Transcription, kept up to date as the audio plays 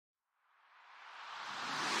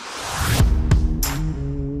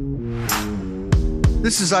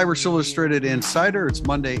This is Irish Illustrated Insider. It's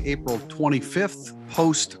Monday, April 25th,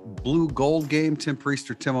 post Blue Gold game. Tim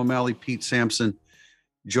Priester, Tim O'Malley, Pete Sampson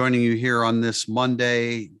joining you here on this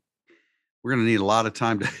Monday. We're going to need a lot of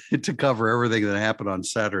time to cover everything that happened on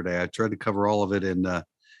Saturday. I tried to cover all of it in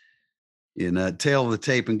tail of the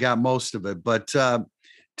tape and got most of it. But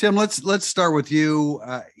Tim, let's start with you.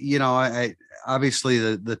 I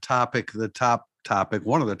obviously the top topic,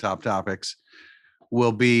 one of the top topics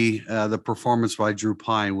will be the performance by Drew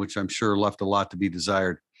Pyne, which I'm sure left a lot to be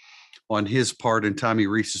desired on his part and Tommy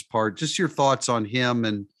Rees's part. Just your thoughts on him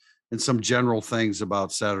and some general things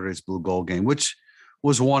about Saturday's Blue Gold game, which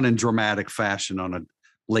was won in dramatic fashion on a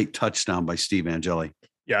late touchdown by Steve Angeli.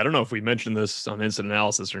 Yeah, I don't know if we mentioned this on Instant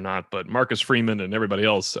Analysis or not, but Marcus Freeman and everybody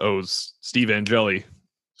else owes Steve Angeli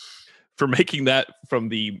for making that from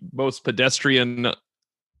the most pedestrian,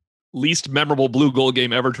 least memorable Blue Gold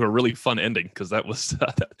game ever to a really fun ending, because that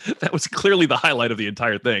was clearly the highlight of the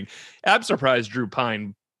entire thing. I'm surprised Drew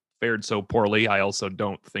Pyne fared so poorly. I also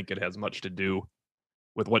don't think it has much to do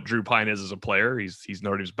with what Drew Pyne is as a player. He's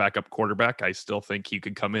Notre Dame's backup quarterback. I still think he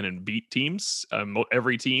could come in and beat teams,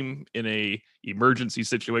 every team in a emergency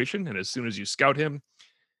situation. And as soon as you scout him,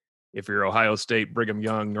 if you're Ohio State, Brigham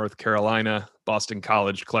Young, North Carolina, Boston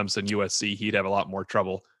College, Clemson, USC, he'd have a lot more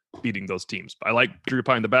trouble beating those teams. But I like Drew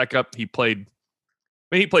Pyne, the backup. He played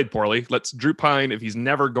poorly. Drew Pyne, if he's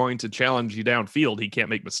never going to challenge you downfield, he can't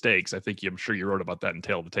make mistakes. I'm sure you wrote about that in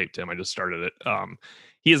Tail of the Tape, Tim. I just started it.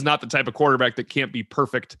 He is not the type of quarterback that can't be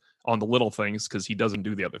perfect on the little things because he doesn't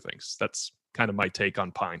do the other things. That's kind of my take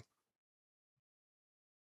on Pyne.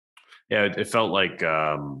 Yeah, it felt like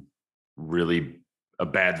really a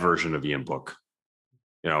bad version of Ian Book.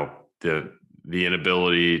 The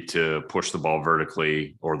inability to push the ball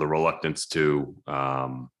vertically, or the reluctance to,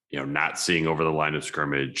 not seeing over the line of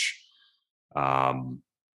scrimmage,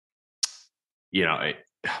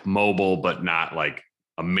 mobile, but not like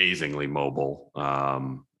amazingly mobile.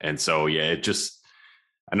 And so, yeah,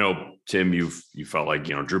 I know, Tim, you felt like,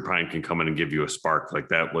 Drew Pyne can come in and give you a spark. Like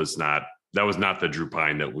that was not the Drew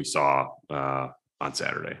Pyne that we saw on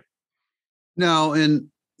Saturday. No. And,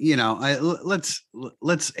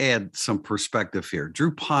 let's add some perspective here.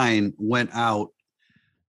 Drew Pyne went out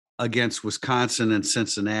against Wisconsin and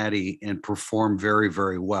Cincinnati and performed very,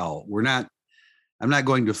 very well. I'm not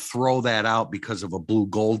going to throw that out because of a Blue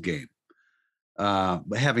Gold game.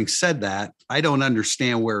 But having said that, I don't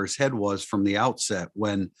understand where his head was from the outset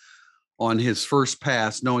when on his first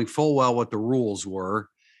pass, knowing full well what the rules were,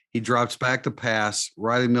 he drops back to pass,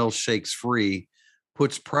 Riley Mills shakes free,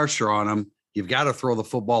 puts pressure on him. You've got to throw the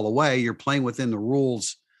football away. You're playing within the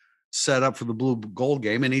rules set up for the Blue Gold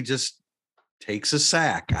game, and he just takes a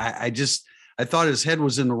sack. I thought his head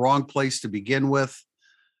was in the wrong place to begin with,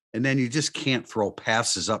 and then you just can't throw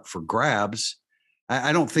passes up for grabs.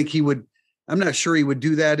 I don't think he would. I'm not sure he would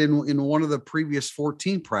do that in one of the previous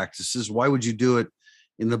 14 practices. Why would you do it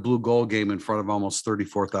in the Blue Gold game in front of almost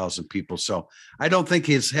 34,000 people? So I don't think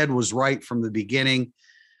his head was right from the beginning.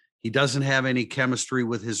 He doesn't have any chemistry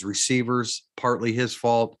with his receivers, partly his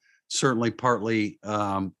fault, certainly partly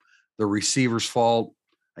the receiver's fault.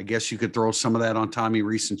 I guess you could throw some of that on Tommy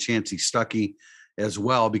Rees and Chancey Stuckey as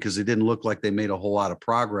well, because it didn't look like they made a whole lot of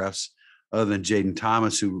progress other than Jaden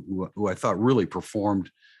Thomas, who I thought really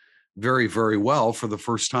performed very, very well for the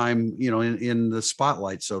first time, in the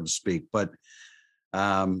spotlight, so to speak. But,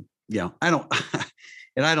 I don't,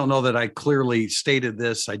 and I don't know that I clearly stated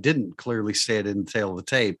this. I didn't clearly say it in the tail of the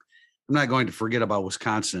tape. I'm not going to forget about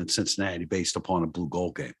Wisconsin and Cincinnati based upon a Blue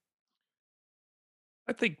Gold game.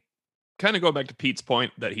 I think, kind of going back to Pete's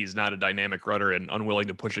point that he's not a dynamic runner and unwilling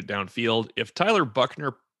to push it downfield, if Tyler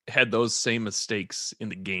Buchner had those same mistakes in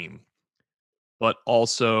the game, but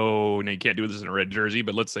also, you can't do this in a red jersey,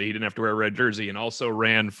 but let's say he didn't have to wear a red jersey and also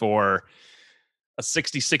ran for a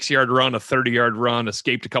 66-yard run, a 30-yard run,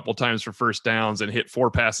 escaped a couple times for first downs, and hit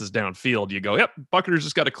 4 passes downfield, you go, yep, Buckner's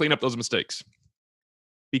just got to clean up those mistakes.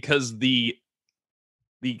 Because the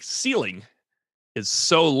ceiling is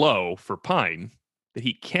so low for Pyne that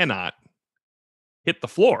he cannot hit the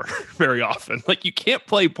floor very often. Like, you can't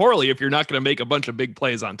play poorly if you're not going to make a bunch of big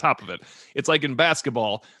plays on top of it. It's like in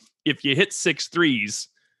basketball, if you hit 6 threes,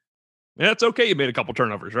 that's okay. You made a couple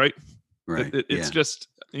turnovers, right? Right. It's just,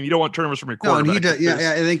 you don't want turnovers from your quarterback. No, and he does,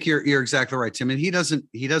 yeah, I think you're exactly right, Tim. And he doesn't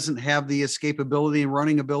have the escapability and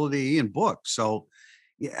running ability in Book. So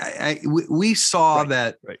yeah, we saw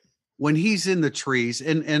that when he's in the trees,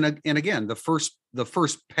 and again, the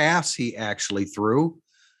first pass he actually threw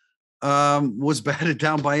was batted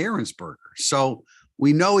down by Ahrensberger. So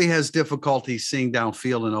we know he has difficulty seeing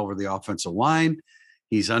downfield and over the offensive line.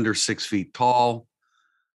 He's under 6 feet tall.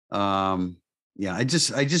 Yeah, I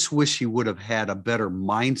just wish he would have had a better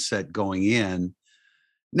mindset going in.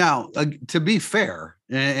 Now, to be fair,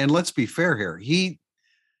 and let's be fair here, he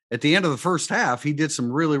at the end of the first half, he did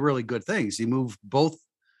some really, really good things. He moved both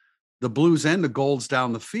the Blues and the Golds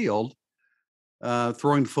down the field,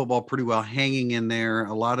 throwing the football pretty well, hanging in there.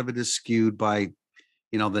 A lot of it is skewed by,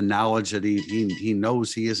 the knowledge that he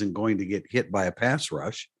knows he isn't going to get hit by a pass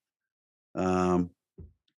rush.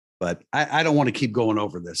 But I don't want to keep going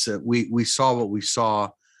over this. We saw what we saw.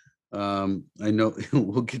 I know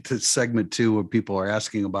we'll get to segment 2 where people are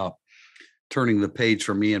asking about turning the page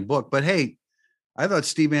from Ian Book. But hey, I thought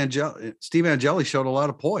Steve Angeli showed a lot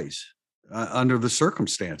of poise under the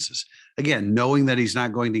circumstances. Again, knowing that he's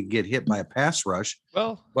not going to get hit by a pass rush.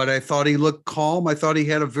 Well, but I thought he looked calm. I thought he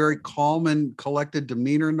had a very calm and collected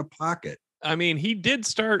demeanor in the pocket. I mean, he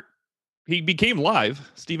became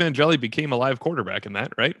live. Steve Angeli became a live quarterback in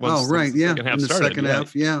that, right? Once right. Yeah. In the second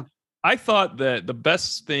half. Yeah. I thought that the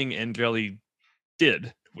best thing Angeli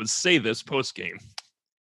did was say this post game.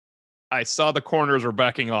 I saw the corners were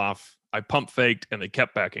backing off. I pump faked and they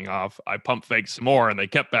kept backing off. I pump faked some more and they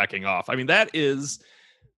kept backing off. I mean,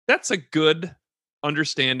 that's a good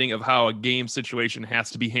understanding of how a game situation has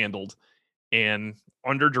to be handled. And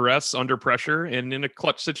under duress, under pressure, and in a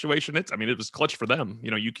clutch situation, it was clutch for them.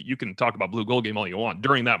 You can talk about blue goal game all you want.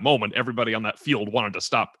 During that moment, everybody on that field wanted to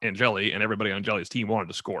stop Angeli, and everybody on Angeli's team wanted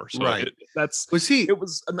to score. So right. It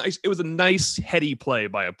was a nice heady play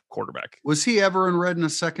by a quarterback. Was he ever in red in the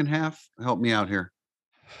second half? Help me out here.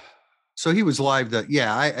 So he was live.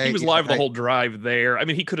 He was live the whole drive there. I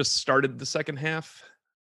mean, he could have started the second half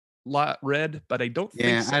red, but I don't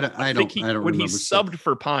think so. I don't when he subbed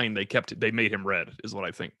for Pine, they made him red, is what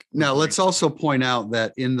I think. Now let's also point out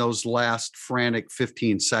that in those last frantic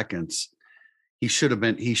 15 seconds, he should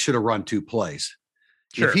have run 2 plays.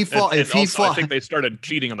 Sure. I think they started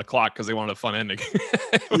cheating on the clock because they wanted a fun ending.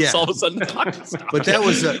 All of a sudden the clock stopped. But that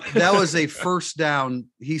was a first down.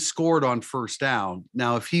 He scored on first down.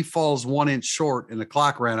 Now, if he falls 1 inch short and the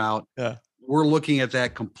clock ran out, we're looking at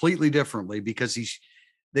that completely differently because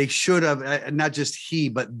they should have, not just he,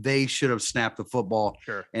 but they should have snapped the football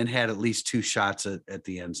and had at least 2 shots at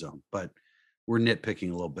the end zone. But we're nitpicking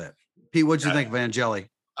a little bit. Pete, what'd you think of Angeli?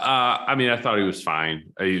 I thought he was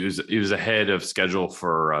fine. He was ahead of schedule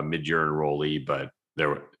for a mid-year enrollee, but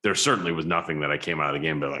there certainly was nothing that I came out of the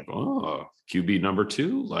game but like, oh, QB number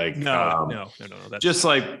 2. Like no. Just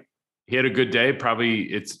like he had a good day. Probably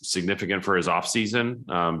it's significant for his off season.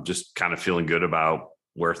 Just kind of feeling good about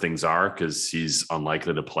where things are because he's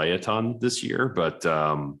unlikely to play a ton this year, but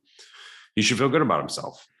he should feel good about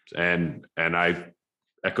himself. And I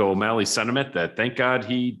echo O'Malley's sentiment that thank God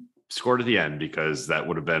he scored at the end because that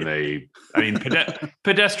would have been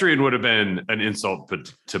pedestrian would have been an insult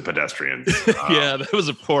to pedestrians. Yeah, it was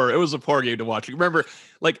a poor game to watch. Remember,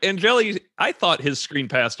 like Angeli, I thought his screen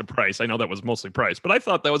pass to Price. I know that was mostly Price, but I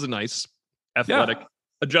thought that was a nice athletic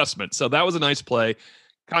adjustment. So that was a nice play.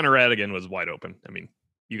 Connor Radigan was wide open. I mean,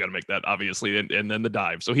 you got to make that obviously, and then the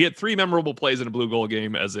dive. So he had 3 memorable plays in a blue goal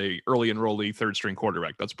game as a early enrollee 3rd string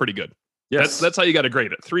quarterback. That's pretty good. Yes, that's how you got to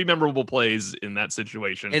grade it. 3 memorable plays in that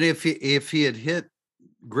situation. And if he had hit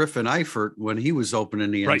Griffin Eifert when he was open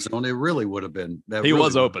in the end zone, it really would have been. He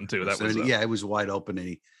was open too. That was it was wide open,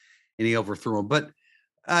 and he overthrew him. But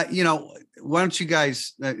why don't you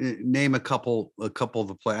guys name a couple of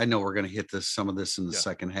the play? I know we're going to hit some of this in the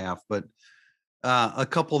second half, but a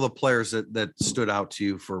couple of the players that stood out to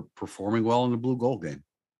you for performing well in the blue goal game.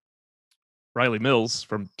 Riley Mills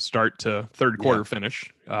from start to 3rd quarter finish.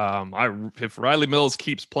 If Riley Mills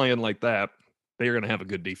keeps playing like that, they're going to have a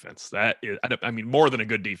good defense. That is, more than a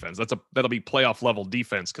good defense. That'll be playoff level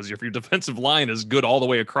defense because if your defensive line is good all the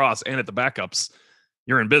way across and at the backups,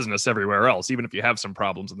 you're in business everywhere else. Even if you have some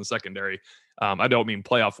problems in the secondary, I don't mean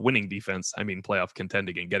playoff winning defense. I mean playoff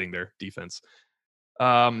contending and getting their defense.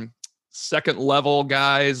 Second level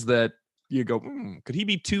guys that you go, could he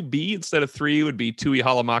be 2B instead of 3? Would be Tui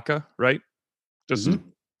Halamaka, right?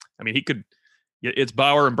 He could. It's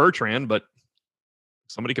Bauer and Bertrand, but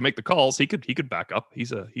somebody can make the calls. He could back up.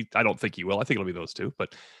 I don't think he will. I think it'll be those 2,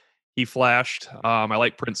 but he flashed. I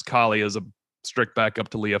like Prince Colley as a strict backup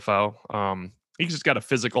to Leofau. He's just got a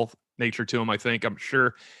physical nature to him. I think. I'm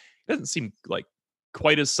sure. He doesn't seem like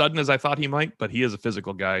quite as sudden as I thought he might, but he is a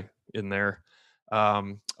physical guy in there.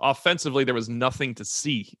 Offensively, there was nothing to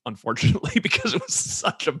see, unfortunately, because it was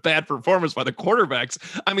such a bad performance by the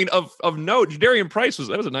quarterbacks. I mean, of note, Jadarian Price was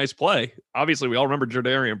a nice play. Obviously, we all remember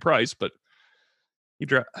Jadarian Price, but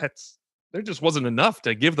there just wasn't enough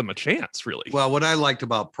to give them a chance, really. Well, what I liked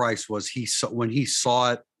about Price was when he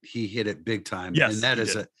saw it, he hit it big time. Yes,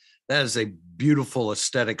 and that is a beautiful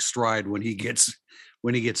aesthetic stride when he gets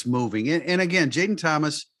moving. And again, Jaden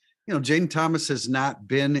Thomas has not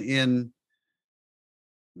been in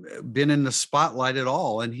the spotlight at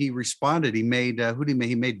all, and he responded. He made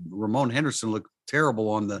he made Ramon Henderson look terrible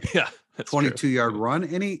on the 22-yard run,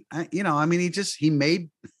 and he made.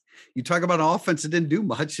 You talk about an offense that didn't do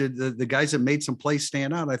much. The guys that made some plays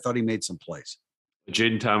stand out. I thought he made some plays.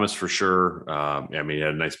 Jaden Thomas for sure. He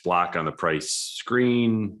had a nice block on the Price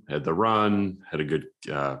screen, had the run, had a good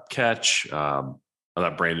catch. I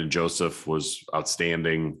thought Brandon Joseph was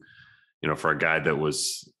outstanding, for a guy that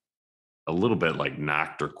was a little bit like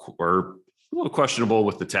knocked or a little questionable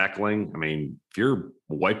with the tackling. I mean, if you're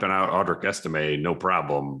wiping out Audric Estime, no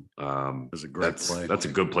problem. That's a great play. That's a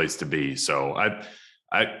good place to be. So I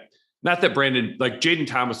not that Brandon, like Jaden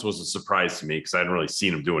Thomas was a surprise to me because I hadn't really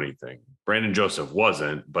seen him do anything. Brandon Joseph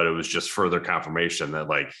wasn't, but it was just further confirmation that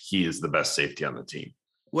like he is the best safety on the team.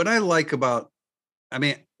 What I like about,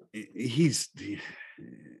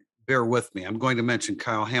 bear with me, I'm going to mention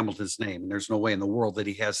Kyle Hamilton's name, and there's no way in the world that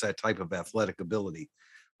he has that type of athletic ability,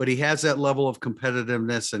 but he has that level of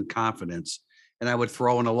competitiveness and confidence. And I would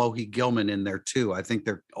throw in Alohi Gilman in there too. I think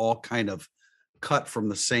they're all kind of cut from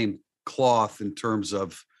the same cloth in terms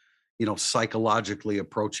of, psychologically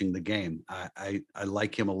approaching the game. I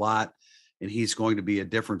like him a lot, and he's going to be a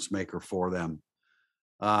difference maker for them.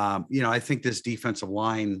 I think this defensive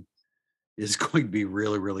line is going to be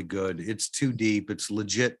really, really good. It's too deep. It's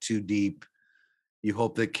legit too deep. You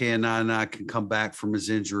hope that Keanana can come back from his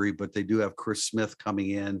injury, but they do have Chris Smith coming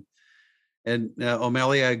in. And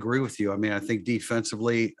O'Malley, I agree with you. I think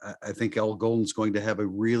defensively, I think El Golden's going to have a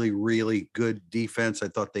really, really good defense. I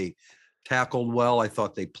thought they tackled well. I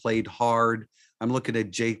thought they played hard. I'm looking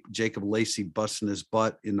at Jacob Lacey busting his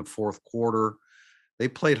butt in the fourth quarter. They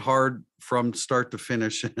played hard from start to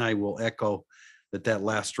finish, and I will echo that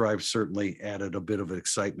last drive certainly added a bit of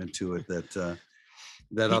excitement to it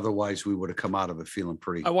that otherwise we would have come out of it feeling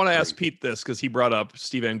pretty. I want to ask Pete this because he brought up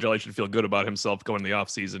Steve Angeli should feel good about himself going in the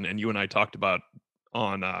offseason, and you and I talked about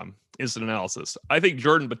on Instant Analysis. I think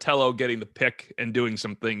Jordan Botelho getting the pick and doing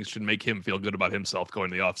some things should make him feel good about himself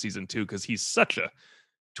going in the offseason too, because he's such a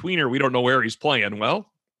tweener. We don't know where he's playing.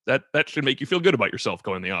 Well, that should make you feel good about yourself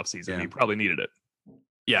going in the offseason. Yeah. He probably needed it.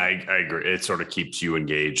 Yeah, I agree. It sort of keeps you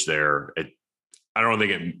engaged there. I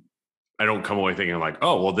don't come away thinking like,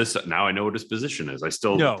 oh, well, now I know what his position is. I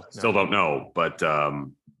still don't know, but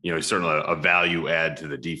certainly a value add to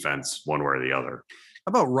the defense one way or the other.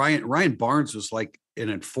 How about Ryan Barnes was like an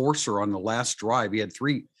enforcer on the last drive. He had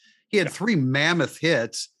three mammoth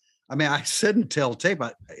hits. I said in tape,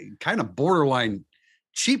 kind of borderline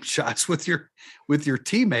cheap shots with your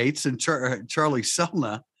teammates and Charlie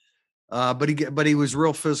Selna. But he was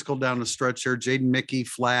real physical down the stretch there. Jaden Mickey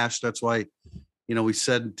flashed. That's why, we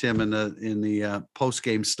said, Tim, in the post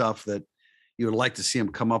game stuff that you would like to see him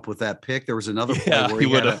come up with that pick. There was another play where he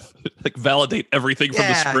would have validate everything from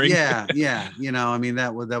the spring. Yeah.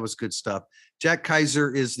 That was good stuff. Jack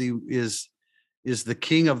Kaiser is the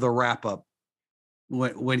king of the wrap up.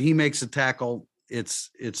 When he makes a tackle,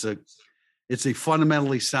 it's a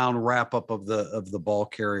fundamentally sound wrap up of the ball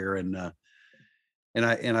carrier. And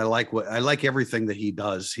I like everything that he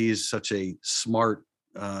does. He is such a smart,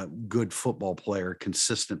 good football player,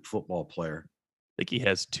 consistent football player. I think he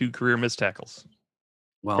has 2 career missed tackles.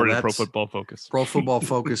 Well, according to Pro Football Focus. Pro Football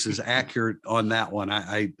Focus is accurate on that one.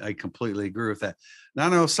 I completely agree with that.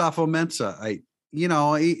 Nano Osafo-Mensah,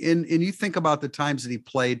 and you think about the times that he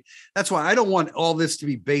played. That's why I don't want all this to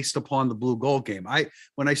be based upon the blue gold game.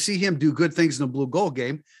 When I see him do good things in the blue gold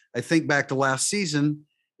game, I think back to last season,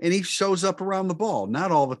 and he shows up around the ball.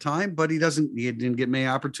 Not all the time, but he didn't get many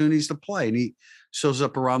opportunities to play, and he shows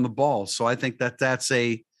up around the ball. So I think that's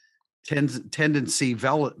a tendency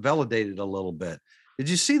validated a little bit. Did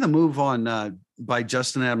you see the move on by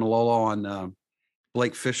Justin Admilola on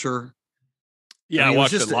Blake Fisher? Yeah, I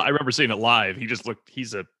watched it. I remember seeing it live.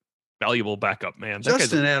 He's a valuable backup, man.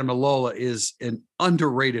 Justin Admilola is an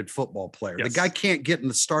underrated football player. Yes. The guy can't get in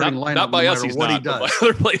the starting lineup not by no us, matter what he does. By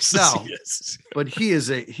other places, no, but he's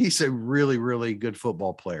a really, really good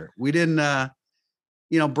football player. We didn't,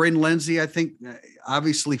 Braden Lenzy, I think,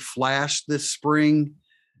 obviously flashed this spring,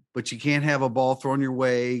 but you can't have a ball thrown your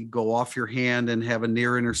way, go off your hand, and have a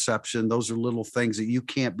near interception. Those are little things that you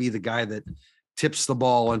can't be the guy that tips the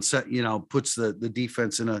ball and puts the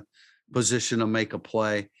defense in a position to make a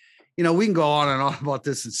play. We can go on and on about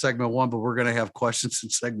this in segment 1, but we're going to have questions in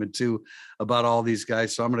segment 2 about all these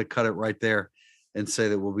guys. So I'm going to cut it right there and say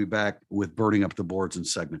that we'll be back with Burning Up the Boards in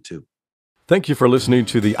segment 2. Thank you for listening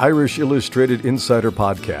to the Irish Illustrated Insider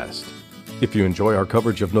Podcast. If you enjoy our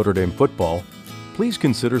coverage of Notre Dame football, please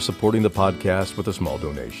consider supporting the podcast with a small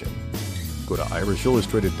donation. Go to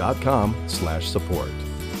irishillustrated.com/support.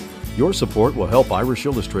 Your support will help Irish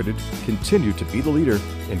Illustrated continue to be the leader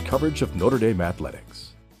in coverage of Notre Dame athletics.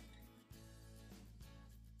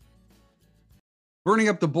 Burning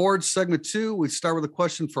up the board, segment 2. We start with a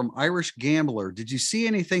question from Irish Gambler. Did you see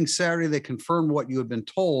anything Saturday that confirmed what you had been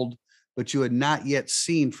told, but you had not yet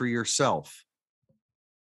seen for yourself?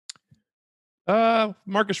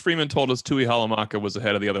 Marcus Freeman told us Tui Halamaka was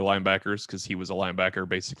ahead of the other linebackers because he was a linebacker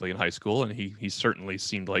basically in high school, and he certainly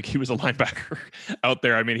seemed like he was a linebacker out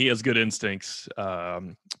there. I mean, he has good instincts.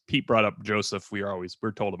 Pete brought up Joseph. We're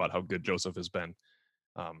told about how good Joseph has been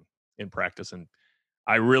in practice, and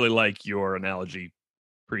I really like your analogy,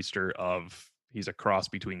 Priester, of he's a cross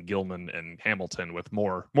between Gilman and Hamilton with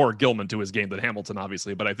more Gilman to his game than Hamilton,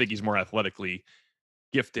 obviously, but I think he's more athletically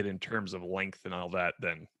gifted in terms of length and all that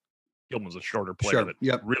than Gilman's a shorter player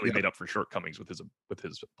that really made up for shortcomings with his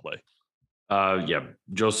play. Yeah,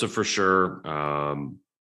 Joseph for sure.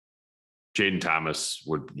 Jaden Thomas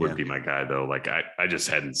would be my guy though. Like I just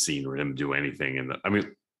hadn't seen him do anything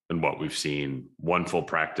in what we've seen, one full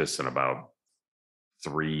practice and about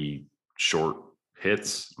 3 short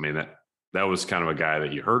hits. I mean, that was kind of a guy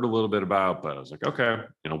that you heard a little bit about, but I was like, okay,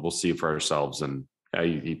 we'll see for ourselves. And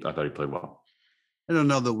I thought he played well. I don't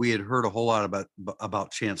know that we had heard a whole lot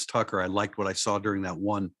about Chance Tucker. I liked what I saw during that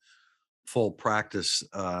one full practice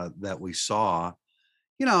that we saw.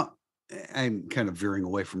 I'm kind of veering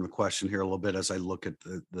away from the question here a little bit as I look at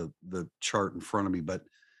the chart in front of me. But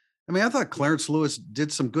I mean, I thought Clarence Lewis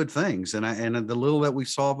did some good things, and the little that we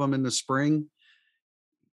saw of him in the spring,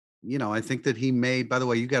 I think that he made. By the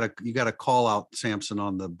way, you got to call out Samson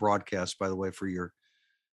on the broadcast, by the way, for your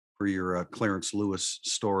Clarence Lewis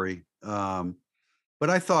story. But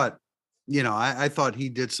I thought, I thought he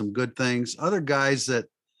did some good things. Other guys that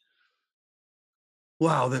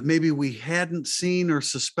maybe we hadn't seen or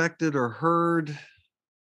suspected or heard.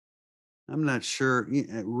 I'm not sure.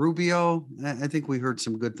 Rubio, I think we heard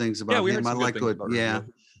some good things about him. I liked what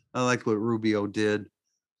Rubio did.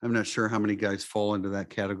 I'm not sure how many guys fall into that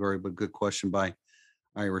category, but good question by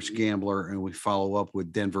Irish Gambler. And we follow up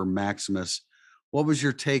with Denver Maximus. What was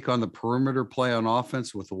your take on the perimeter play on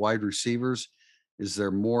offense with the wide receivers? Is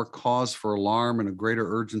there more cause for alarm and a greater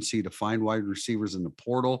urgency to find wide receivers in the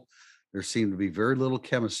portal? There seemed to be very little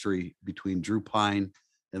chemistry between Drew Pine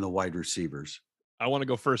and the wide receivers. I want to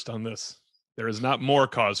go first on this. There is not more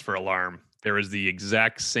cause for alarm. There is the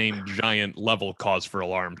exact same giant level cause for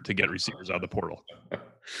alarm to get receivers out of the portal.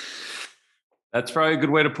 That's probably a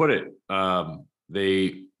good way to put it.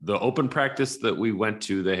 The open practice that we went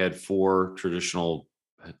to, they had 4 traditional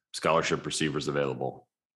scholarship receivers available.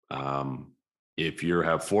 If you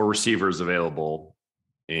have 4 receivers available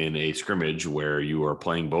in a scrimmage where you are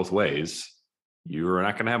playing both ways, you're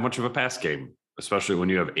not going to have much of a pass game, especially when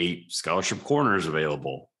you have 8 scholarship corners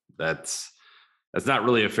available. That's not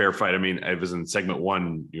really a fair fight. I mean, I was in segment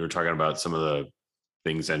 1, you were talking about some of the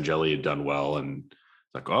things Angeli had done well, and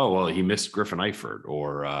it's like, oh, well, he missed Griffin Eifert,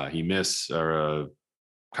 or he missed Connor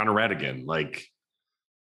Radigan. Like,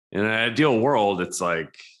 in an ideal world, it's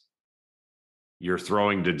like you're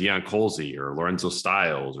throwing to Deion Colzie or Lorenzo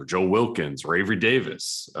Styles or Joe Wilkins or Avery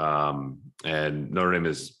Davis. And Notre Dame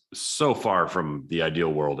is so far from the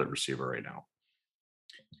ideal world at receiver right now.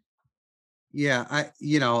 Yeah, I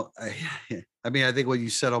think what you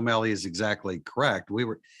said, O'Malley, is exactly correct.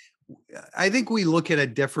 I think we look at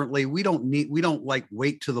it differently. We don't like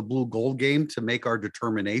wait to the blue gold game to make our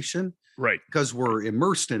determination. Right. Because we're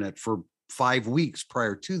immersed in it for 5 weeks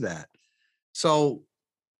prior to that. So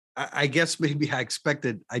I guess maybe I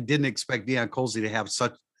didn't expect Deion Colzie to have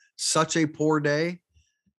such a poor day.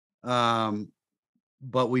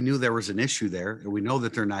 But we knew there was an issue there, and we know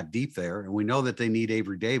that they're not deep there, and we know that they need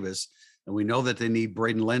Avery Davis, and we know that they need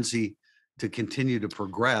Braden Lindsey to continue to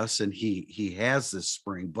progress, and he has this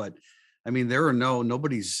spring. But I mean,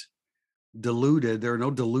 nobody's deluded. There are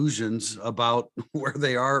no delusions about where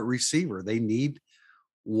they are at receiver. They need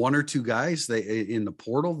 1 or 2 guys in the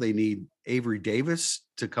portal. They need Avery Davis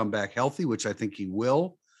to come back healthy, which I think he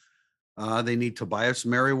will. They need Tobias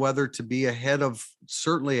Merriweather to be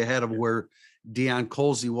certainly ahead of where Deion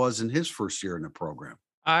Colzie was in his first year in the program.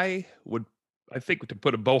 I think to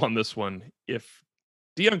put a bow on this one, if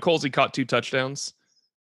Deion Colzie caught 2 touchdowns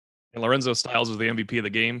and Lorenzo Styles was the MVP of the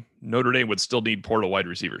game, Notre Dame would still need portal wide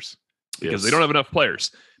receivers because they don't have enough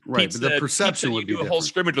players. Right, but the perception would be different. A whole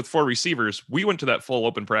scrimmage with 4 receivers. We went to that full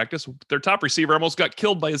open practice. Their top receiver almost got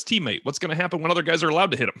killed by his teammate. What's going to happen when other guys are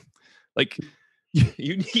allowed to hit him? Like,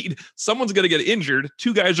 you need someone's going to get injured,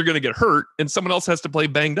 2 guys are going to get hurt, and someone else has to play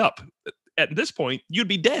banged up. At this point, you'd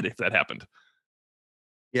be dead if that happened.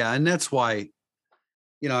 Yeah, and that's why,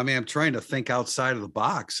 I mean, I'm trying to think outside of the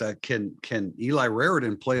box. Can Eli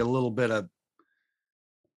Raritan play a little bit of,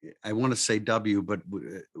 I want to say W, but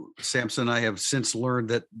Samson and I have since learned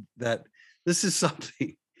that this is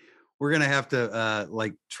something we're going to have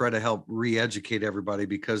to try to help re-educate everybody,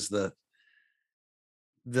 because the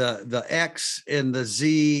X and the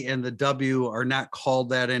Z and the W are not called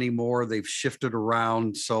that anymore. They've shifted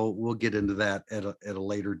around. So we'll get into that at a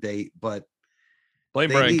later date, but blame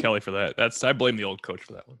Brian Kelly for that. I blame the old coach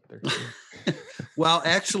for that one. Well,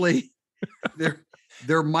 actually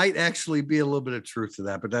there might actually be a little bit of truth to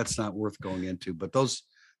that, but that's not worth going into. But those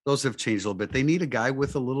have changed a little bit. They need a guy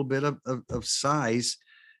with a little bit of size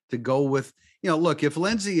to go with. Look, if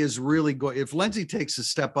Lindsey is really if Lindsey takes a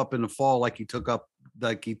step up in the fall like he took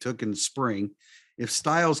in the spring, if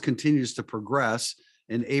Styles continues to progress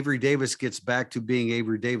and Avery Davis gets back to being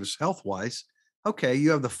Avery Davis health-wise, okay, you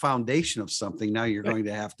have the foundation of something. Now you're going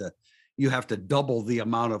to have to double the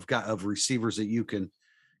amount of receivers that you can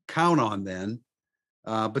count on then.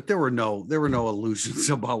 But there were no illusions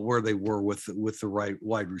about where they were with the right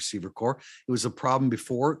wide receiver core. It was a problem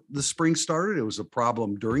before the spring started. It was a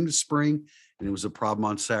problem during the spring, and it was a problem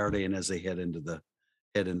on Saturday and as they head into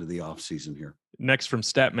the off season here. Next from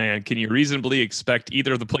Statman, can you reasonably expect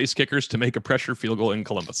either of the place kickers to make a pressure field goal in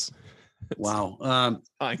Columbus? Wow.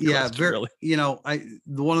 Yeah, very. Really.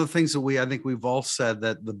 One of the things that I think we've all said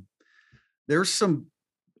that there's some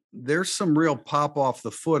real pop off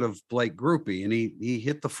the foot of Blake Grupe, and he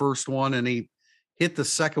hit the first one and he hit the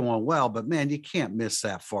second one well, but man, you can't miss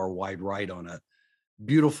that far wide right on a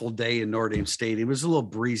beautiful day in Notre Dame Stadium. It was a little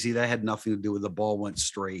breezy. That had nothing to do with the ball went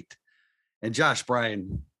straight. And Josh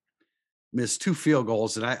Bryan missed 2 field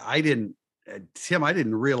goals, and I didn't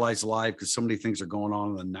realize live, because so many things are going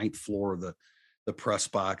on the 9th floor of the press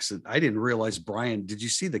box, and I didn't realize Brian. Did you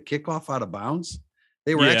see the kickoff out of bounds?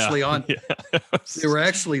 They were actually on. Yeah. They were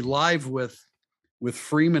actually live with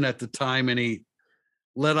Freeman at the time, and he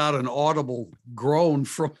let out an audible groan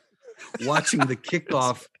from watching the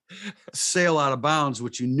kickoff sail out of bounds,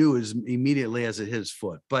 which you knew is immediately as it hit his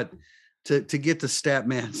foot. But to get to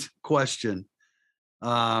Statman's question,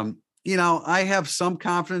 I have some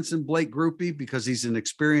confidence in Blake Grupe because he's an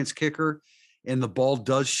experienced kicker, and the ball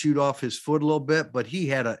does shoot off his foot a little bit. But he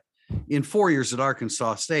had in 4 years at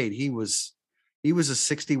Arkansas State, he was a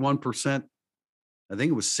 61%. I think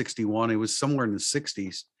it was 61. It was somewhere in the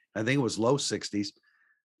 60s. I think it was low 60s,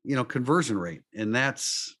 conversion rate. And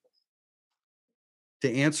that's,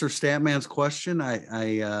 to answer Statman's question.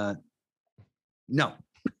 No,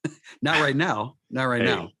 not right now. Not right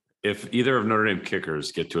now. If either of Notre Dame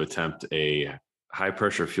kickers get to attempt a high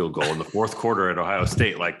pressure field goal in the 4th quarter at Ohio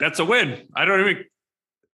State, that's a win.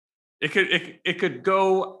 It could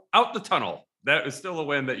go out the tunnel. That is still a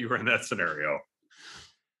win that you were in that scenario.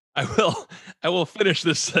 I will finish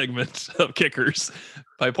this segment of kickers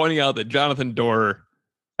by pointing out that Jonathan Dorr,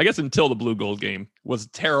 I guess until the Blue Gold game, was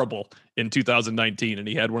terrible in 2019, and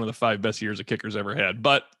he had one of the 5 best years a kicker's ever had.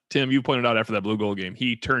 But Tim, you pointed out after that Blue Gold game,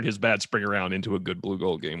 he turned his bad spring around into a good Blue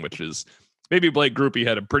Gold game, which is maybe Blake Grupe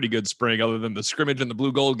had a pretty good spring other than the scrimmage and the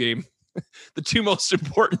Blue Gold game, the 2 most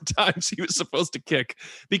important times he was supposed to kick.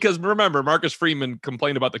 Because remember, Marcus Freeman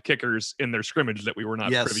complained about the kickers in their scrimmage that we were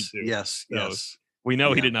not privy to. Yes. We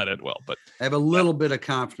know he did not end well, but I have a little bit of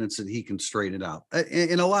confidence that he can straighten it out.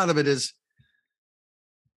 And a lot of it is,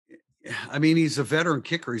 I mean, he's a veteran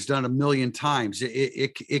kicker. He's done a million times.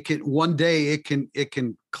 It can one day it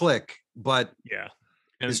can click, but yeah,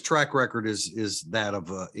 and his track record is that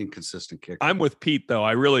of an inconsistent kicker. I'm with Pete though.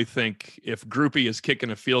 I really think if Grupe is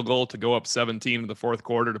kicking a field goal to go up 17 in the 4th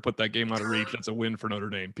quarter to put that game out of reach, that's a win for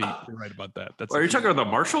Notre Dame. Pete, you're right about that. Are you talking about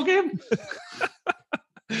the Marshall game?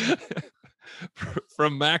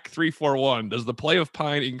 From Mac 341, does the play of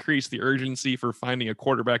Pine increase the urgency for finding a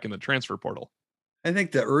quarterback in the transfer portal? I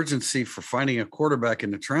think the urgency for finding a quarterback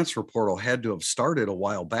in the transfer portal had to have started a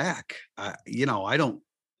while back.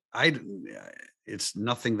 It's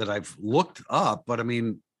nothing that I've looked up, but I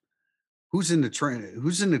mean, who's in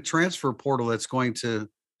the transfer portal that's going to?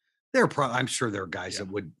 I'm sure there are guys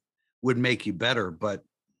that would make you better, but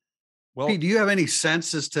Pete, do you have any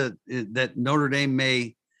sense as to that Notre Dame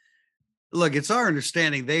may? Look, it's our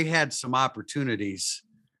understanding they had some opportunities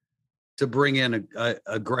to bring in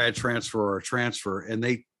a grad transfer or a transfer, and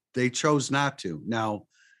they chose not to. Now,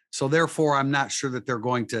 so therefore, I'm not sure that they're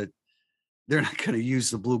not going to use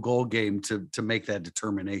the Blue Gold game to make that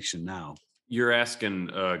determination now. You're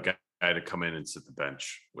asking a guy to come in and sit the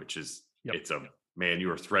bench, which is you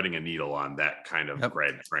are threading a needle on that kind of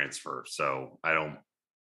grad transfer. So I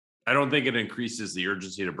don't think it increases the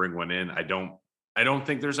urgency to bring one in. I don't I don't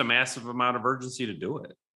think there's a massive amount of urgency to do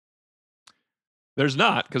it. There's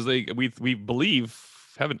not, because we believe,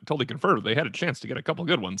 haven't totally confirmed, they had a chance to get a couple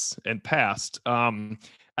good ones and passed.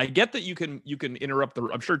 I get that you can interrupt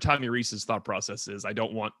I'm sure Tommy Reese's thought process is, I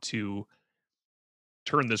don't want to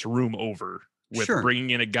turn this room over with Sure.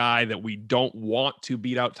 bringing in a guy that we don't want to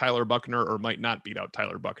beat out Tyler Buckner or might not beat out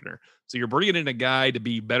Tyler Buckner. So you're bringing in a guy to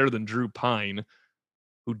be better than Drew Pine,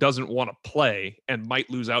 who doesn't want to play and might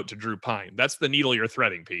lose out to Drew Pine. That's the needle you're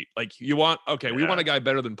threading, Pete. Like, we want a guy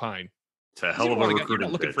better than Pine. It's a hell of a recruiting You're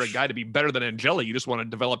not looking pitch. for a guy to be better than Angeli. You just want to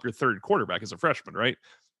develop your third quarterback as a freshman, right?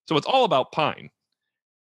 So it's all about Pine.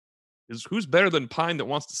 Is who's better than Pine that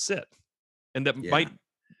wants to sit and that might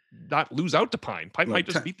not lose out to Pine. Pine might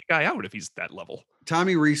just beat the guy out if he's that level.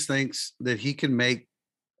 Tommy Reese thinks that he can make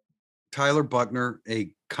Tyler Buckner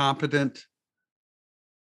a competent.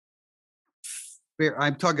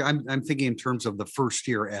 I'm thinking in terms of the first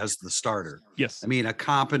year as the starter. Yes. I mean, a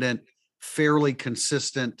competent, fairly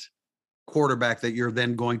consistent quarterback that you're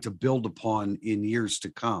then going to build upon in years to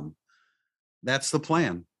come. That's the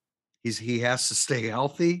plan. He has to stay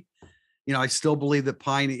healthy. I still believe that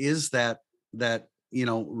Pine is that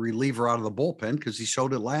reliever out of the bullpen because he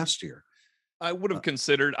showed it last year. I would have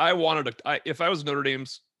considered, if I was Notre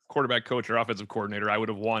Dame's quarterback coach or offensive coordinator, I would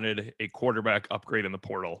have wanted a quarterback upgrade in the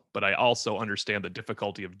portal, but I also understand the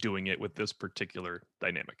difficulty of doing it with this particular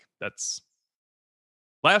dynamic.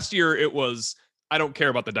 Last year it was, I don't care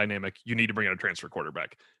about the dynamic. You need to bring in a transfer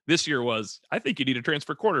quarterback. This year was, I think you need a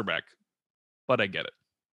transfer quarterback, but I get it.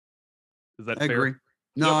 Is that fair? Agree.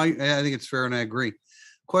 No, yep. I think it's fair, and I agree.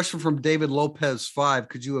 Question from David Lopez 5.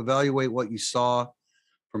 Could you evaluate what you saw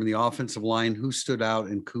from the offensive line? Who stood out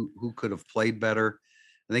and who could have played better?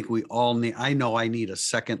 I think we all need. I know I need a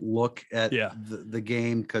second look at the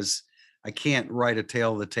game because I can't write a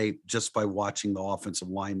tale of the tape just by watching the offensive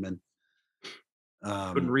linemen.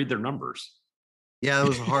 Couldn't read their numbers. Yeah, that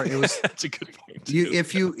was hard. It was. That's a good point.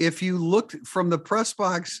 If you looked from the press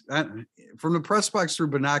box through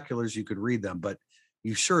binoculars, you could read them, but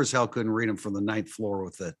you sure as hell couldn't read them from the ninth floor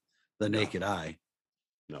with the naked eye.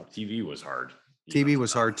 No, TV was hard. TV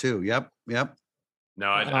was hard too. Yep. No,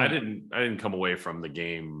 I didn't come away from the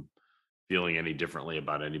game feeling any differently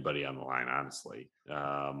about anybody on the line, honestly.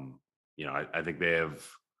 I think they have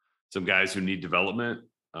some guys who need development.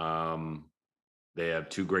 They have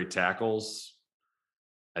two great tackles.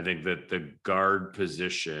 I think that the guard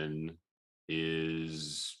position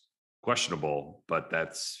is questionable, but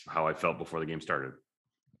that's how I felt before the game started.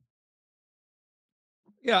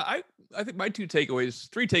 Yeah, I think my three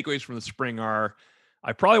takeaways from the spring are,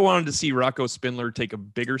 I probably wanted to see Rocco Spindler take a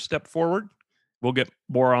bigger step forward. We'll get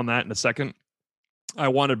more on that in a second. I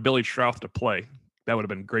wanted Billy Schrauth to play. That would have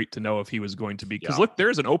been great to know if he was going to be, because look,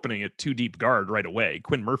 there's an opening at 2 deep guard right away.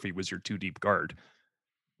 Quinn Murphy was your 2 deep guard,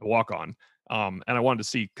 the walk on. And I wanted to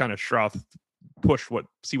see kind of Schrauth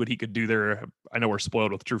see what he could do there. I know we're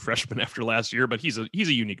spoiled with true freshmen after last year, but he's a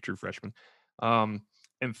unique true freshman.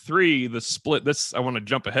 And 3, the split. I want to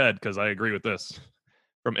jump ahead because I agree with this.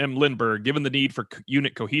 From M. Lindbergh, given the need for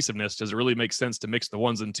unit cohesiveness, does it really make sense to mix the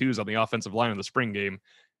 1s and 2s on the offensive line in the spring game?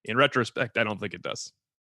 In retrospect, I don't think it does.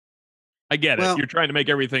 I get it. You're trying to make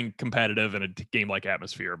everything competitive in a game-like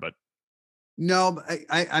atmosphere, but no,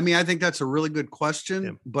 I mean, I think that's a really good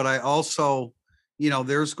question, but I also,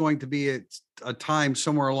 there's going to be a time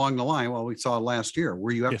somewhere along the line. Well, we saw it last year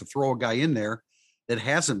where you have to throw a guy in there that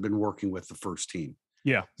hasn't been working with the first team.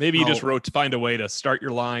 Yeah, maybe you just find a way to start your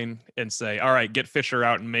line and say, all right, get Fisher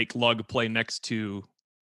out and make Lug play next to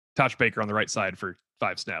Tosh Baker on the right side for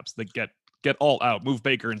 5 snaps. They get all out, move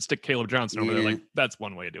Baker and stick Caleb Johnson over there. Like, that's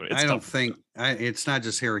one way to do it. I don't think it's not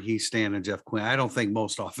just Harry Heastan and Jeff Quinn. I don't think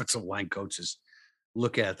most offensive line coaches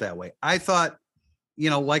look at it that way. I thought,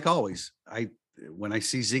 like always, when I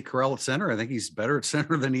see Zeke Correll at center, I think he's better at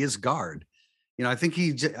center than he is guard. I think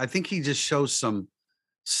he just shows some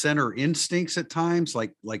center instincts at times,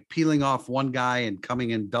 like peeling off one guy and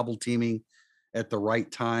coming in double teaming at the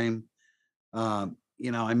right time. I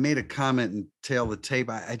made a comment and tail the tape.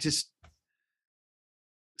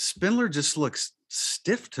 Spindler just looks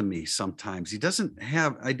stiff to me sometimes. He doesn't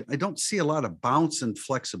have, I don't see a lot of bounce and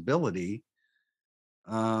flexibility.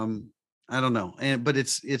 I don't know. But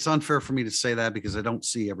it's unfair for me to say that because I don't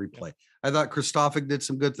see every play. I thought Kristofic did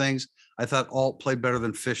some good things. I thought Alt played better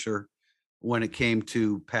than Fisher when it came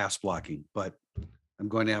to pass blocking, but I'm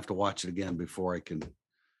going to have to watch it again before I can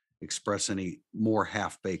express any more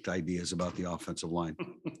half-baked ideas about the offensive line.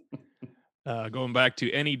 Going back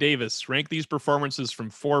to Annie Davis, rank these performances from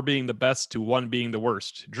 4 being the best to 1 being the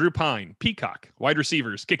worst. Drew Pine, Peacock, wide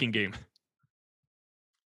receivers, kicking game.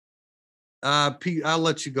 Pete, I'll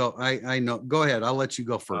let you go. I know. Go ahead. I'll let you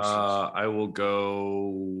go first. I will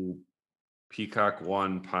go Peacock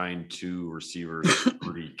 1, Pine 2, receivers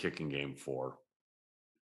 3, kicking game 4.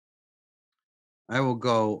 I will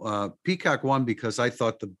go Peacock 1 because I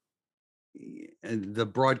thought the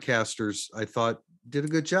broadcasters I thought did a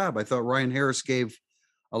good job. I thought Ryan Harris gave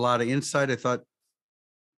a lot of insight. I thought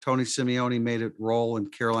Tony Simeone made it roll,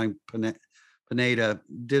 and Caroline Pineda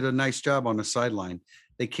did a nice job on the sideline.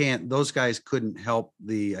 Those guys couldn't help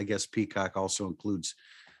I guess Peacock also includes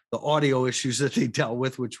the audio issues that they dealt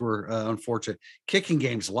with, which were unfortunate. Kicking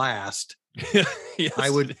games last.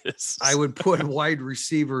 Yes, I would put wide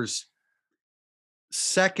receivers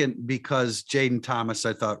second because Jaden Thomas,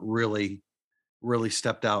 I thought really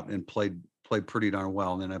stepped out and played pretty darn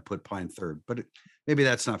well. And then I put Pine third, but maybe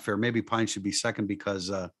that's not fair. Maybe Pine should be second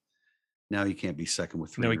because now he can't be second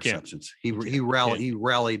with 3 interceptions. He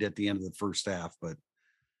rallied at the end of the first half, but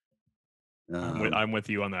I'm with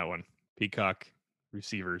you on that one. Peacock,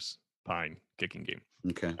 receivers, Pine, kicking game.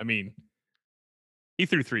 Okay. I mean, he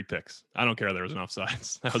threw 3 picks. I don't care there was an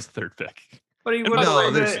offsides. That was the third pick. But he would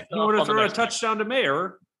have thrown a touchdown to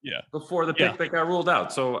Mayer before the pick that got ruled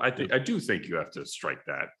out. So I do think you have to strike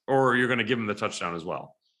that, or you're going to give him the touchdown as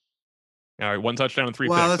well. All right, 1 touchdown and 3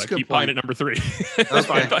 Well, picks. that's I keep Pine at number 3. That's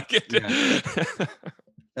fine.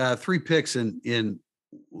 3 picks in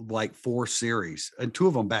like 4 series, and 2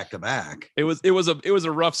 of them back to back. It was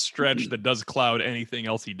a rough stretch that does cloud anything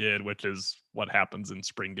else he did, which is what happens in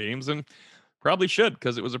spring games, and probably should,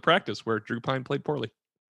 because it was a practice where Drew Pine played poorly.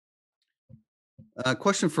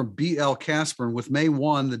 Question from BL Casper. With May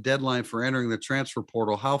 1, the deadline for entering the transfer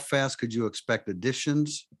portal, how fast could you expect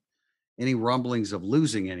additions? Any rumblings of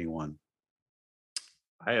losing anyone?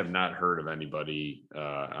 I have not heard of anybody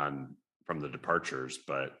from the departures,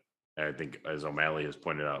 but I think, as O'Malley has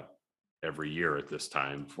pointed out, every year at this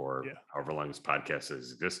time for however long this podcast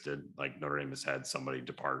has existed, like Notre Dame has had somebody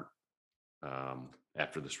depart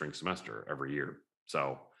after the spring semester every year.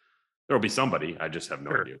 So there'll be somebody. I just have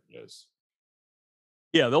no idea who it is.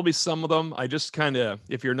 Yeah, there'll be some of them. I just kind of,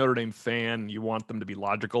 if you're a Notre Dame fan, you want them to be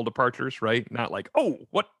logical departures, right? Not like, oh,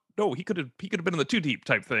 what? No, he could have been in the 2 deep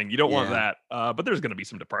type thing. You don't want that. But there's going to be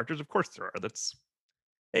some departures. Of course there are.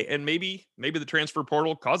 And maybe the transfer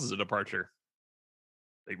portal causes a departure.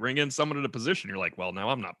 They bring in someone in a position. You're like, well, now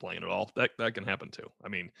I'm not playing at all. That can happen too. I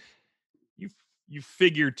mean, you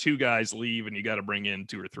figure 2 guys leave and you got to bring in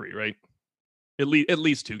 2 or 3, right? At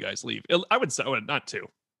least 2 guys leave. I would say not 2.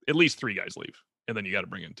 At least 3 guys leave. And then you got to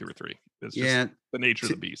bring in 2 or 3. It's just the nature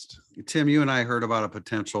of the beast. Tim, you and I heard about a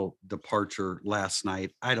potential departure last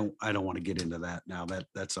night. I don't want to get into that now.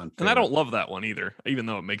 That's unfair. And I don't love that one either, even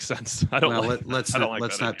though it makes sense. I don't. Well, let's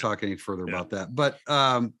not talk any further about that. But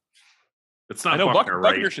it's not. I know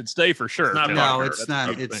Buckner should stay for sure. It's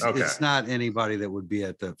not. It's not anybody that would be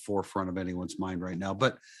at the forefront of anyone's mind right now.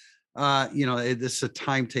 But it's a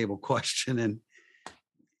timetable question, and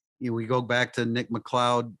we go back to Nick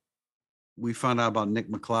McLeod. We found out about Nick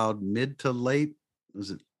McLeod mid to late. Was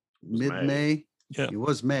it mid-May? Yeah, it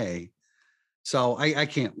was May. So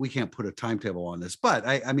we can't put a timetable on this, but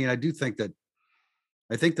I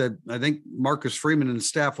think Marcus Freeman and the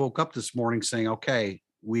staff woke up this morning saying, okay,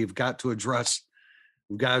 we've got to address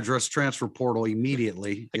transfer portal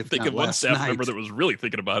immediately. I think of one staff member that was really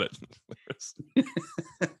thinking about it.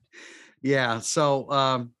 Yeah. So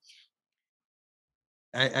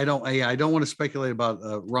I don't want to speculate about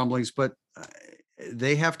rumblings, but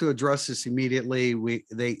they have to address this immediately.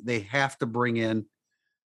 They have to bring in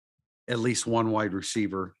at least 1 wide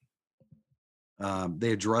receiver.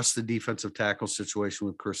 They addressed the defensive tackle situation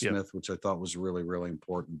with Chris Smith, which I thought was really, really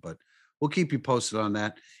important, but we'll keep you posted on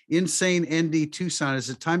that. Insane ND Tucson. Is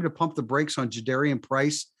it time to pump the brakes on Jadarian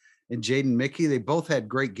Price and Jaden Mickey? They both had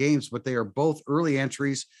great games, but they are both early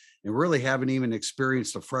entries and really haven't even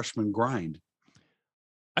experienced a freshman grind.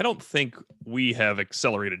 I don't think we have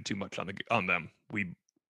accelerated too much on them.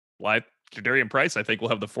 Jadarian Price, I think, will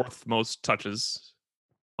have the 4th most touches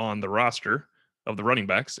on the roster of the running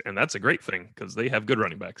backs, and that's a great thing because they have good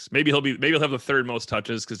running backs. Maybe he'll have the 3rd most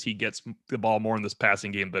touches because he gets the ball more in this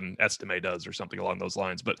passing game than Estime does, or something along those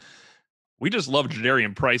lines. But we just love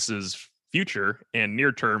Jadarian Price's future and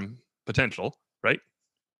near-term potential, right?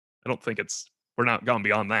 I don't think we're not gone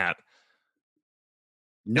beyond that.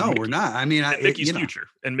 No, we're not. I mean, Mickey's future,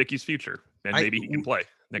 and maybe he can play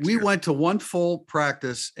next year. We went to 1 full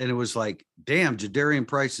practice, and it was like, damn, Jadarian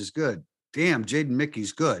Price is good. Damn, Jaden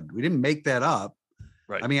Mickey's good. We didn't make that up.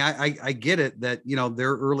 Right. I mean, I get it that,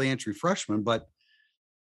 they're early entry freshmen, but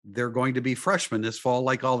they're going to be freshmen this fall,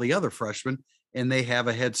 like all the other freshmen, and they have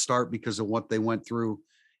a head start because of what they went through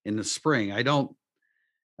in the spring. I don't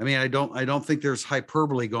I mean, I don't think there's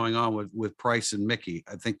hyperbole going on with Price and Mickey.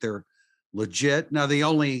 I think they're legit. Now, the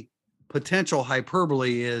only potential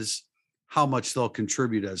hyperbole is how much they'll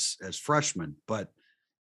contribute as freshmen, but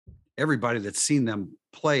everybody that's seen them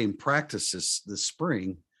play and practice this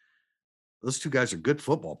spring, those two guys are good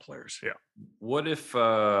football players. Yeah. What if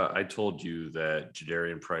I told you that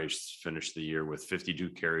Jadarian Price finished the year with 52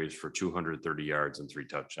 carries for 230 yards and 3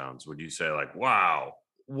 touchdowns? Would you say like, wow,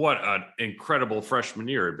 what an incredible freshman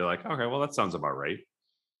year? It'd be like, okay, well, that sounds about right.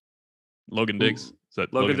 Logan Diggs. Is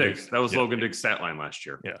that Logan Diggs. That was Yeah. Logan Diggs' stat line last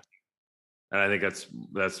year. Yeah. And I think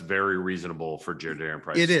that's very reasonable for Jadarian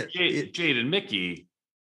Price. It is. Jade and Mickey,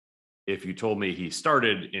 if you told me he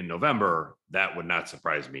started in November, that would not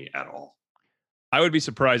surprise me at all. I would be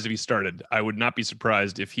surprised if he started. I would not be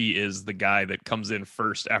surprised if he is the guy that comes in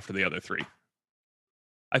first after the other 3.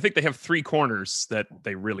 I think they have 3 corners that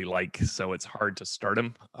they really like, so it's hard to start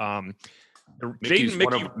him. Mickey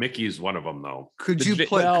is one of them, though. Could you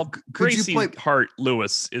play? Could Gracie you play? Hart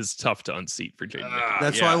Lewis is tough to unseat for Jaden Mickey.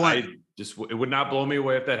 That's why I want- It would not blow me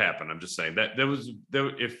away if that happened. I'm just saying that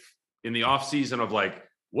if in the off season of like,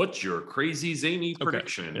 what's your crazy zany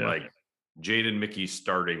prediction? Yeah. Like Jaden Mickey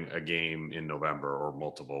starting a game in November or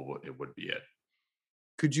multiple, it would be it.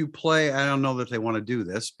 Could you play? I don't know that they want to do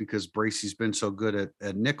this because Bracey's been so good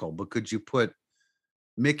at nickel, but could you put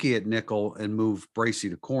Mickey at nickel and move Bracey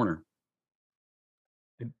to corner?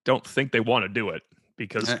 I don't think they want to do it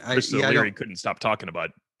because Chris I O'Leary don't- couldn't stop talking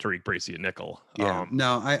about Tariq Bracey at nickel. Yeah,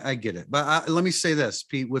 no, I get it. But let me say this,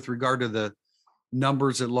 Pete, with regard to the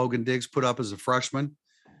numbers that Logan Diggs put up as a freshman,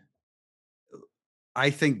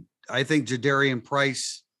 I think Jadarian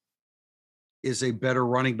Price is a better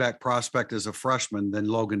running back prospect as a freshman than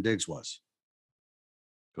Logan Diggs was.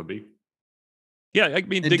 Could be. Yeah, I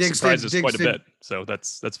mean, And Diggs surprises Diggs quite a did- bit, so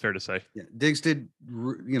that's fair to say. Yeah, Diggs did,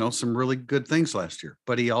 some really good things last year,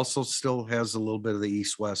 but he also still has a little bit of the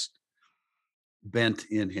East-West bent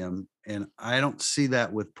in him, and I don't see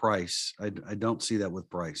that with Price. I don't see that with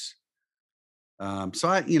Price. So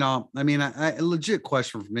I legit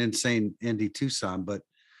question from Insane Indy Tucson, but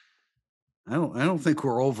I don't think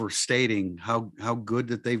we're overstating how good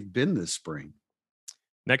that they've been this spring.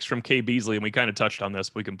 Next from Kay Beasley, and we kind of touched on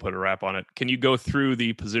this, but we can put a wrap on it. Can you go through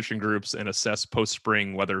the position groups and assess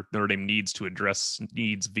post-spring whether Notre Dame needs to address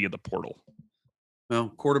needs via the portal? Well,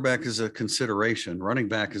 quarterback is a consideration. Running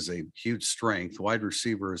back is a huge strength. Wide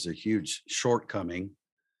receiver is a huge shortcoming.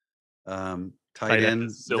 Tight end,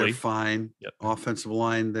 is silly. they're fine. Yep. Offensive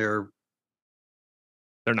line, they're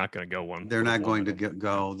not going to go one. not going to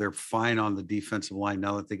go. They're fine on the defensive line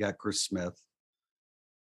now that they got Chris Smith.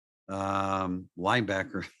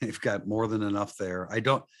 Linebacker, they've got more than enough there. I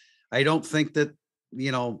don't think that,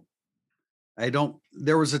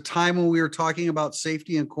 there was a time when we were talking about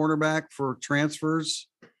safety and cornerback for transfers.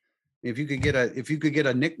 If you could get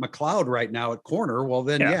a Nick McLeod right now at corner, well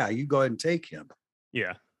then, Yeah. yeah, you go ahead and take him.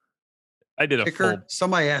 Yeah. I did a Kicker, full,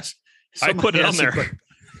 somebody asked. I put it on asked a there. que-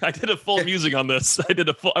 I did a full musing on this.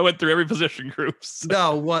 I went through every position groups.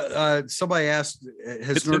 No, what somebody asked,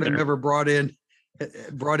 has It's in Notre Dame there. ever brought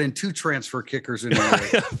in 2 transfer kickers in a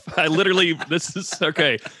row? I literally, this is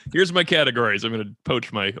okay. Here's my categories. I'm going to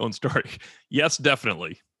poach my own story. Yes,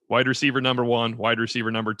 definitely. Wide receiver number 1, wide receiver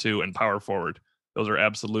number 2, and power forward. Those are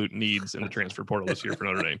absolute needs in the transfer portal this year for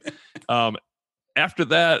Notre Dame. After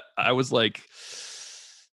that, I was like,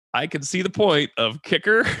 I can see the point of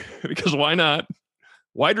kicker because why not?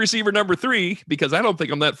 Wide receiver number 3, because I don't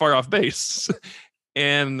think I'm that far off base.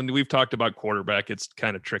 And we've talked about quarterback. It's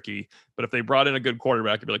kind of tricky, but if they brought in a good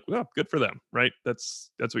quarterback, you'd be like, well, good for them, right? That's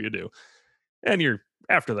what you do. And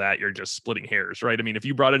after that, you're just splitting hairs, right? I mean, if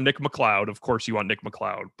you brought in Nick McLeod, of course you want Nick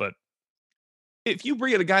McLeod, but if you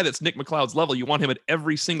bring in a guy that's Nick McLeod's level, you want him at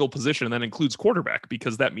every single position, and that includes quarterback,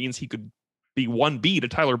 because that means he could be 1B to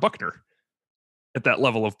Tyler Buckner at that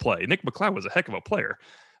level of play. Nick McLeod was a heck of a player.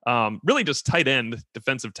 Really just tight end,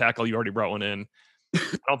 defensive tackle. You already brought one in.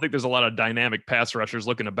 I don't think there's a lot of dynamic pass rushers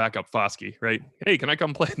looking to back up Foskey, right? Hey, can I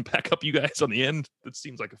come play and back up you guys on the end? That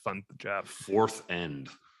seems like a fun job. 4th end.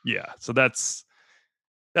 Yeah, so that's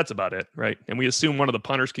about it, right? And we assume one of the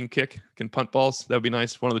punters can punt balls. That would be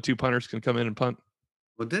nice. One of the 2 punters can come in and punt.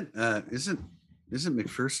 Well, isn't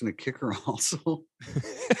McPherson a kicker also?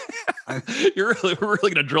 We're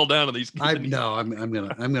really gonna drill down on these. I'm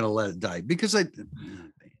gonna let it die because I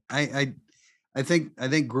think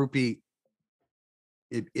Groupie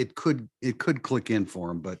it could click in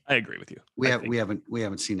for him, but I agree with you. we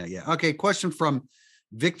haven't seen that yet. Okay, question from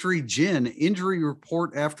Victory Gin: injury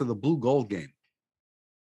report after the Blue Gold game.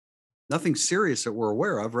 Nothing serious that we're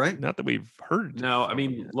aware of, right? Not that we've heard. No, I from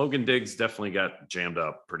mean, him yet. Logan Diggs definitely got jammed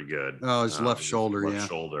up pretty good. Oh, his left shoulder, left yeah.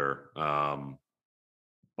 shoulder.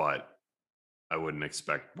 But I wouldn't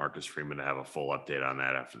expect Marcus Freeman to have a full update on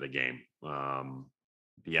that after the game.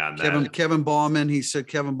 Beyond that, Kevin Bauman, he said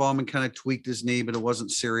Kevin Bauman kind of tweaked his knee, but it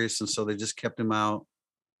wasn't serious, and so they just kept him out.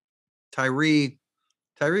 Tyree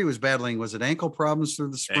was battling, was it ankle problems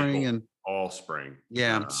through the spring? Ankle. And all spring.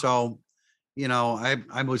 yeah, so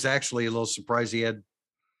I was actually a little surprised he had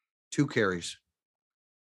 2 carries.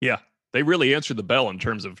 Yeah, they really answered the bell in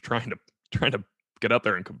terms of trying to get out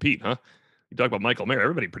there and compete, huh? You talk about Michael Mayer,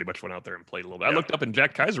 everybody pretty much went out there and played a little bit. I looked up and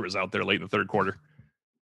Jack Kaiser was out there late in the third quarter.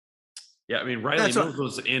 Yeah, I mean, Riley Mills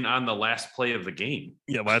was in on the last play of the game.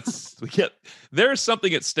 Yeah, there's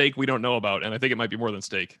something at stake we don't know about, and I think it might be more than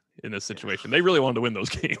stake in this situation. They really wanted to win those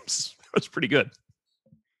games. That's pretty good.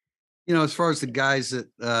 As far as the guys that,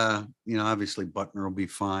 obviously Butner will be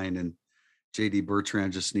fine, and JD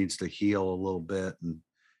Bertrand just needs to heal a little bit, and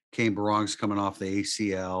Kane Barong's coming off the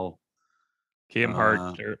ACL. Cam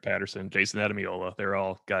Hart, Jarrett Patterson, Jason Adamiola, they're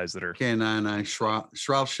all guys that are.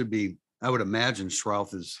 Schroff should be, I would imagine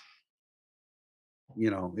Schroff is,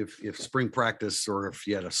 if spring practice or if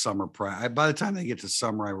you had a summer practice, by the time they get to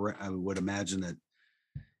summer, I would imagine that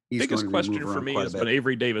he's biggest going to question for me is when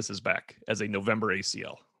Avery Davis is back as a November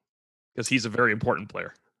ACL, because he's a very important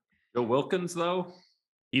player. Joe Wilkins, though?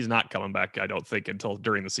 He's not coming back, I don't think, until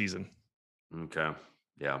during the season. Okay.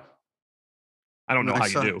 Yeah. I don't know how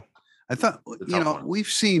you do. I thought,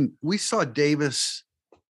 we saw Davis.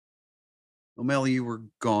 O'Malley, you were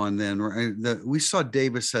gone then, right? We saw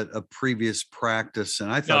Davis at a previous practice,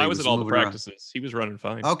 and I thought I was at all the practices. Around. He was running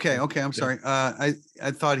fine. Okay. I'm sorry. I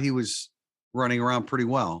thought he was running around pretty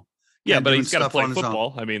well. Yeah, but he's got to play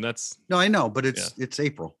football. I mean, that's no, I know, but it's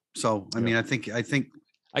April, so I mean, I think.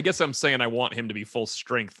 I guess I'm saying I want him to be full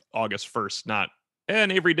strength August 1st, not.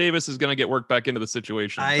 And Avery Davis is going to get worked back into the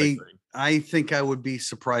situation. I think I would be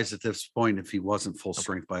surprised at this point if he wasn't full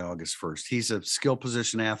strength by August 1st. He's a skill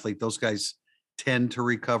position athlete. Those guys tend to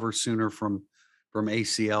recover sooner from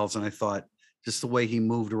ACLs. And I thought just the way he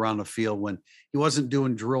moved around the field when he wasn't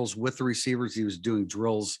doing drills with the receivers, he was doing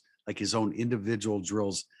drills like his own individual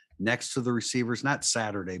drills next to the receivers, not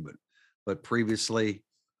Saturday, but previously.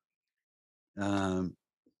 I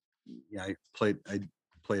played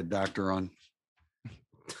a doctor on.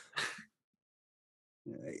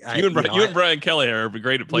 You and Brian Kelly are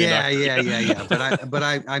great at playing. Yeah. But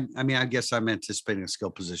I mean, I guess I'm anticipating a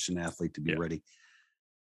skill position athlete to be ready.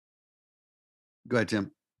 Go ahead,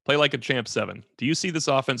 Tim. Play like a champ 7. Do you see this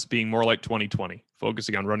offense being more like 2020,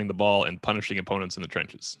 focusing on running the ball and punishing opponents in the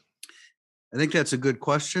trenches? I think that's a good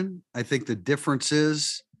question. I think the difference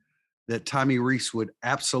is that Tommy Rees would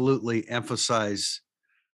absolutely emphasize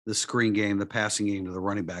the screen game, the passing game to the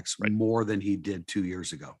running backs more than he did 2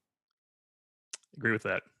 years ago. Agree with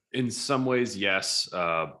that. In some ways, yes.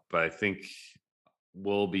 But I think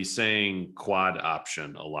we'll be saying quad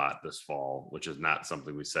option a lot this fall, which is not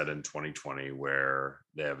something we said in 2020, where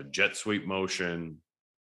they have a jet sweep motion,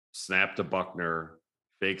 snap to Buckner,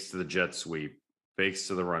 fakes to the jet sweep, fakes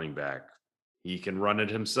to the running back. He can run it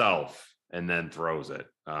himself and then throws it.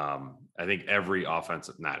 I think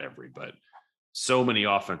but so many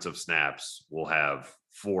offensive snaps will have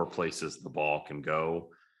 4 places the ball can go.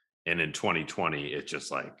 And in 2020, it's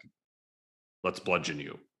just like, let's bludgeon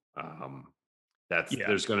you.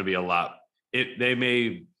 There's going to be a lot. They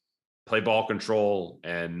may play ball control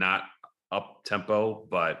and not up tempo,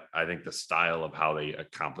 but I think the style of how they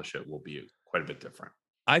accomplish it will be quite a bit different.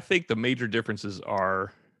 I think the major differences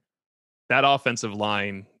are that offensive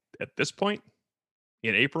line at this point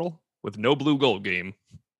in April with no blue gold game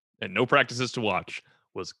and no practices to watch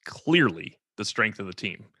was clearly the strength of the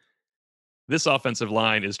team. This offensive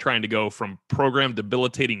line is trying to go from program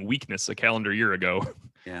debilitating weakness a calendar year ago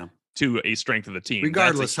to a strength of the team.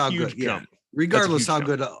 Regardless how good, good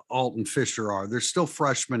Alton Fisher are, they're still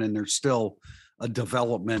freshmen and there's still a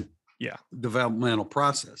developmental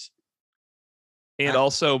process. And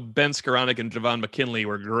also Ben Skoranek and Javon McKinley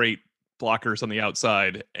were great blockers on the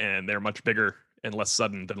outside, and they're much bigger and less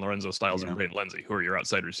sudden than Lorenzo Styles and Braden Lenzy, who are your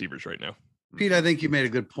outside receivers right now. Pete, I think you made a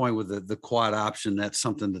good point with the quad option. That's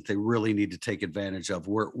something that they really need to take advantage of,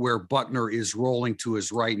 where Buckner is rolling to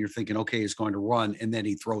his right and you're thinking, okay, he's going to run, and then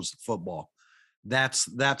he throws the football. That's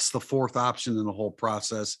the fourth option in the whole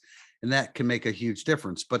process, and that can make a huge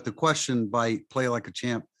difference. But the question by Play Like a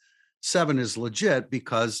Champ 7 is legit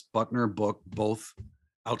because Buckner and Book, both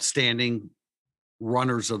outstanding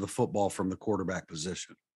runners of the football from the quarterback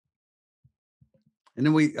position. And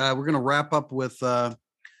then we're going to wrap up with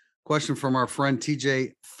question from our friend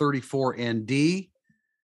TJ34ND.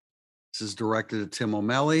 This is directed at Tim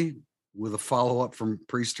O'Malley with a follow-up from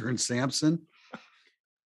Priester and Sampson.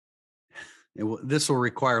 This will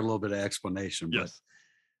require a little bit of explanation. Yes.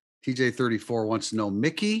 But TJ34 wants to know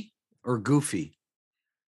Mickey or Goofy?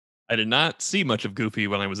 I did not see much of Goofy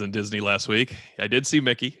when I was in Disney last week. I did see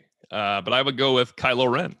Mickey, but I would go with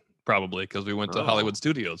Kylo Ren probably because we went to Hollywood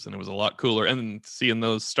Studios and it was a lot cooler. And seeing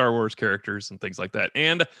those Star Wars characters and things like that.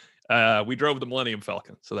 And we drove the Millennium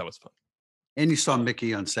Falcon, so that was fun. And you saw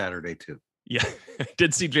Mickey on Saturday too. Yeah, I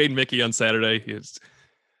did see Jade and Mickey on Saturday.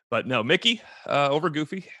 But no, Mickey over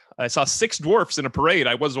Goofy. I saw 6 dwarfs in a parade.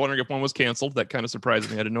 I was wondering if one was canceled. That kind of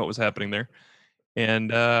surprised me. I didn't know what was happening there.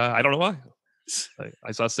 And I don't know why.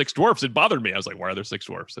 I saw 6 dwarfs. It bothered me. I was like, why are there 6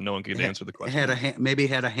 dwarfs? And no one could answer the question. Maybe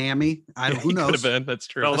had a hammy. Who knows? Could have been. That's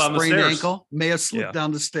true. Fell down the Sprained stairs. ankle. May have slipped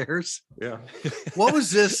down the stairs. Yeah. What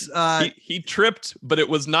was this? He tripped, but it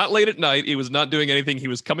was not late at night. He was not doing anything. He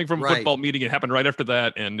was coming from a football meeting. It happened right after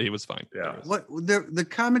that, and he was fine. Yeah. What the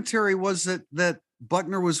commentary was that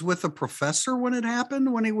Buckner was with a professor when it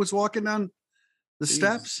happened, when he was walking down the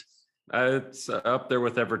steps? It's up there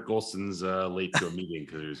with Everett Golson's late to a meeting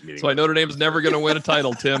because he was meeting. So I Notre Dame's never going to win a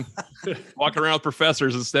title, Tim. Walking around with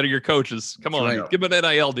professors instead of your coaches. Come on, right. Give him an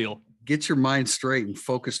NIL deal. Get your mind straight and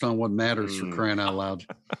focused on what matters for crying out loud.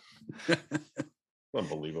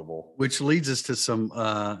 Unbelievable. Which leads us to some,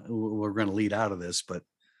 we're going to lead out of this, but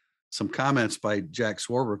some comments by Jack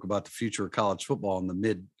Swarbrick about the future of college football in the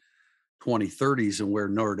mid 2030s and where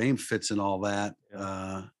Notre Dame fits in all that.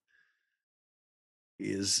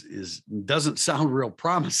 Doesn't sound real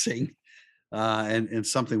promising, and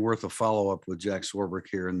something worth a follow up with Jack Swarbrick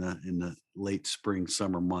here in the late spring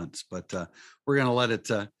summer months. But we're gonna let it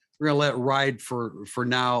ride for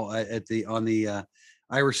now on the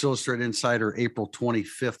Irish Illustrated Insider April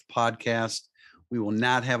 25th podcast. We will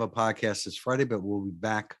not have a podcast this Friday, but we'll be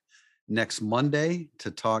back next Monday to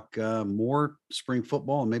talk more spring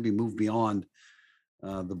football and maybe move beyond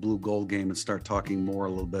the blue gold game and start talking more a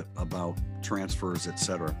little bit about transfers,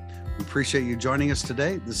 etc. We appreciate you joining us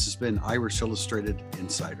today. This has been Irish Illustrated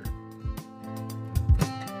Insider.